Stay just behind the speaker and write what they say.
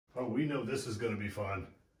we know this is going to be fun.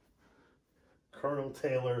 Colonel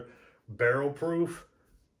Taylor Barrel Proof.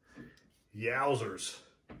 Yowzers.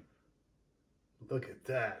 Look at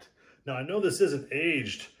that. Now, I know this isn't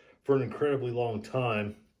aged for an incredibly long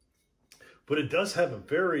time, but it does have a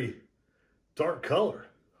very dark color.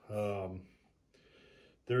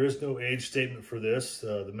 There is no age statement for this.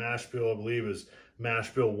 The mash bill, I believe, is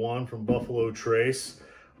mash bill 1 from Buffalo Trace.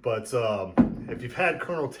 But if you've had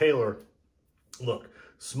Colonel Taylor, look,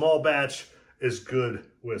 small batch is good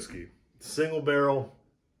whiskey. Single barrel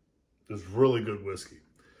is really good whiskey.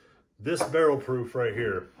 This barrel proof right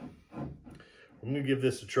here, I'm going to give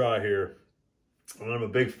this a try here. And I'm a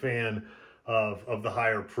big fan of the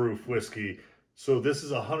higher proof whiskey. So this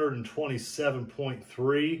is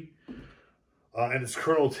 127.3, and it's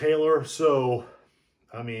Colonel Taylor. So,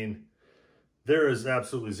 I mean, there is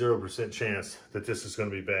absolutely 0% chance that this is going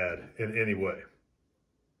to be bad in any way.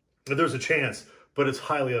 There's a chance, but it's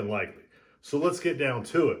highly unlikely. So let's get down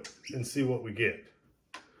to it and see what we get.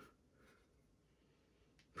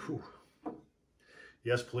 Whew.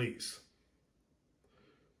 Yes, please.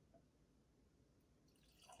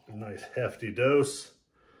 A nice hefty dose.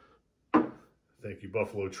 Thank you,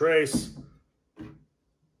 Buffalo Trace.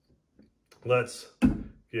 Let's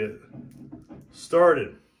get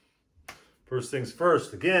started. First things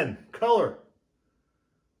first, again, color.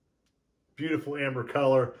 Beautiful amber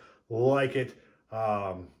color, like it.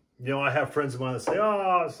 You know, I have friends of mine that say,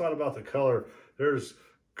 oh, it's not about the color. There's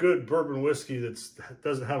good bourbon whiskey that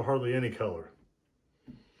doesn't have hardly any color.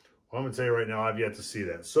 Well, I'm gonna tell you right now, I've yet to see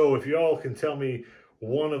that. So if y'all can tell me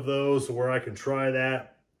one of those where I can try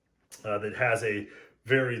that, that has a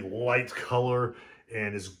very light color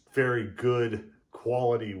and is very good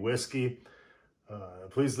quality whiskey,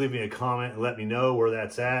 please leave me a comment and let me know where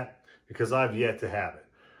that's at, because I've yet to have it.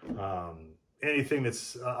 Anything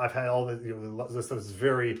that's, I've had all the, you know, this stuff is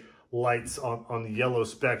very light on the yellow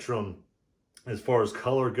spectrum as far as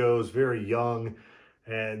color goes, very young,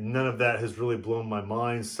 and none of that has really blown my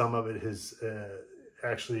mind. Some of it has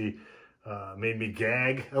actually made me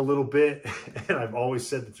gag a little bit, and I've always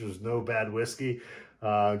said that there's no bad whiskey,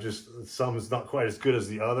 just some is not quite as good as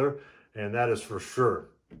the other, and that is for sure.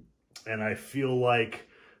 And I feel like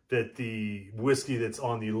that the whiskey that's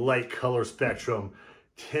on the light color spectrum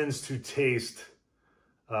tends to taste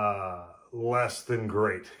less than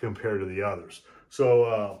great compared to the others.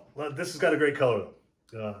 So this has got a great color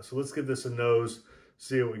though. So let's give this a nose,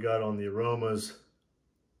 see what we got on the aromas.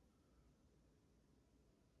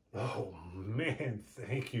 Oh man,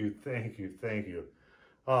 thank you, thank you, thank you.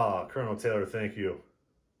 Ah, Colonel Taylor, thank you.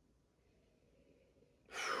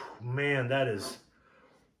 Man, that is,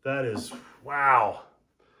 wow.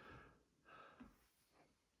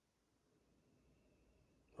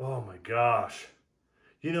 Oh my gosh.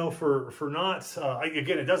 You know, for not,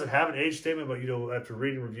 again, it doesn't have an age statement, but, you know, after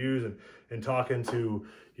reading reviews and talking to,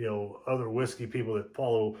 you know, other whiskey people that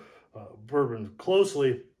follow bourbon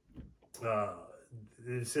closely,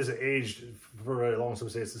 it says it aged for very long. Some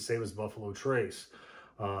say it's the same as Buffalo Trace.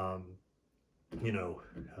 You know,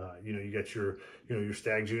 you got your, you know, your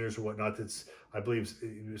Stag Juniors or whatnot. That's, I believe,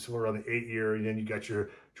 somewhere around the 8-year, and then you got your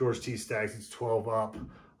George T. Stags. It's 12 up,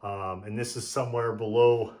 and this is somewhere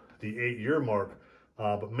below the 8-year mark.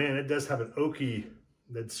 But man, it does have an oaky.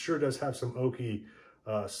 That sure does have some oaky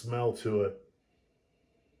smell to it.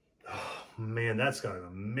 Oh man, that's got an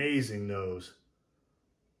amazing nose.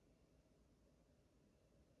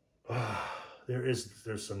 There's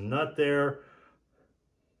some nut there.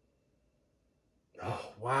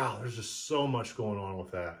 Oh, wow. There's just so much going on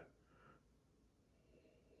with that.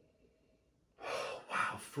 Oh,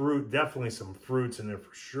 wow. Fruit. Definitely some fruits in there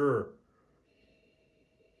for sure.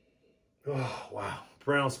 Oh, wow.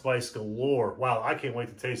 Brown spice galore. Wow. I can't wait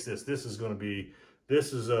to taste this. This is going to be,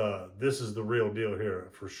 this is the real deal here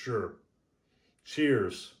for sure.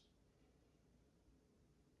 Cheers.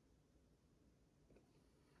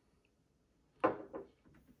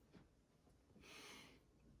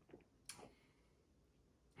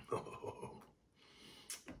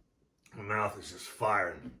 My mouth is just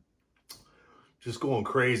firing, just going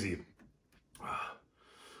crazy.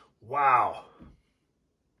 Wow.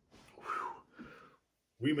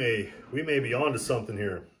 We may be onto something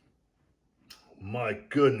here. My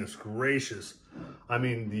goodness gracious. I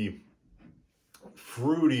mean, the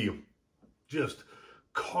fruity, just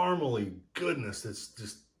caramely goodness, that's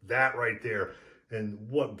just that right there. And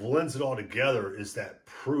what blends it all together is that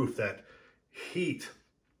proof, that heat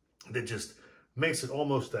that just makes it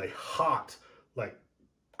almost a hot, like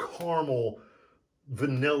caramel,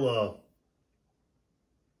 vanilla,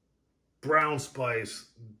 brown spice,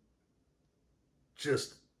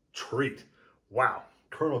 just treat. Wow.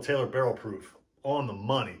 Colonel Taylor Barrel Proof, on the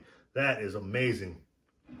money. That is amazing.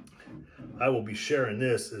 I will be sharing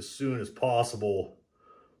this as soon as possible,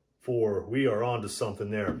 for we are on to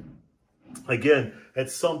something there. Again, at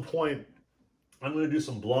some point, I'm going to do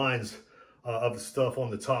some blinds of the stuff on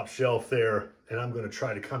the top shelf there, and I'm going to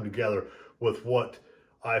try to come together with what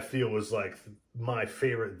I feel is like my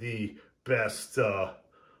favorite, the best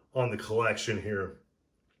on the collection here.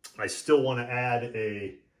 I still want to add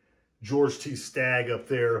a George T. Stagg up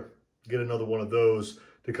there, get another one of those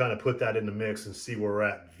to kind of put that in the mix and see where we're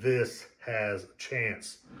at. This has a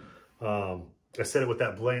chance. I said it with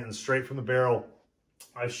that Blanton straight from the barrel.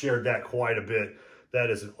 I shared that quite a bit. That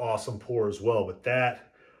is an awesome pour as well, but that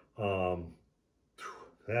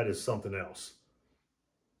is something else.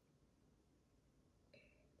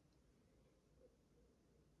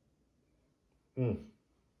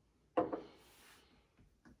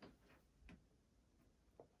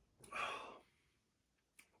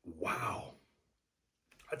 Wow.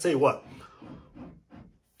 I tell you what,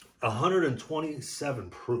 127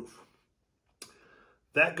 proof.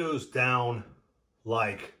 That goes down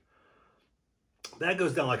like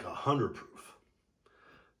 100 proof.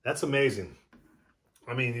 That's amazing.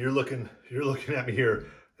 I mean, you're looking at me here.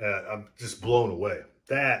 I'm just blown away.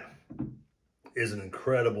 That is an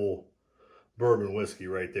incredible bourbon whiskey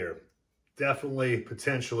right there. Definitely,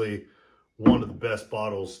 potentially one of the best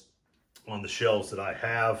bottles on the shelves that I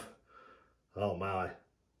have. Oh my.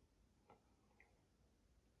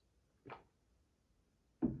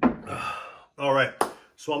 All right,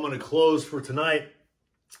 so I'm going to close for tonight.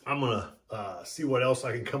 I'm going to see what else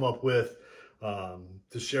I can come up with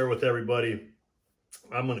to share with everybody.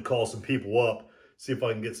 I'm going to call some people up, see if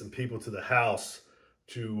I can get some people to the house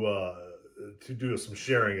to do some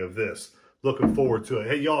sharing of this. Looking forward to it.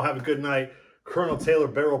 Hey, y'all have a good night. Colonel Taylor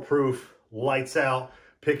Barrel Proof, lights out.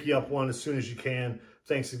 Pick you up one as soon as you can.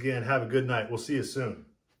 Thanks again. Have a good night. We'll see you soon.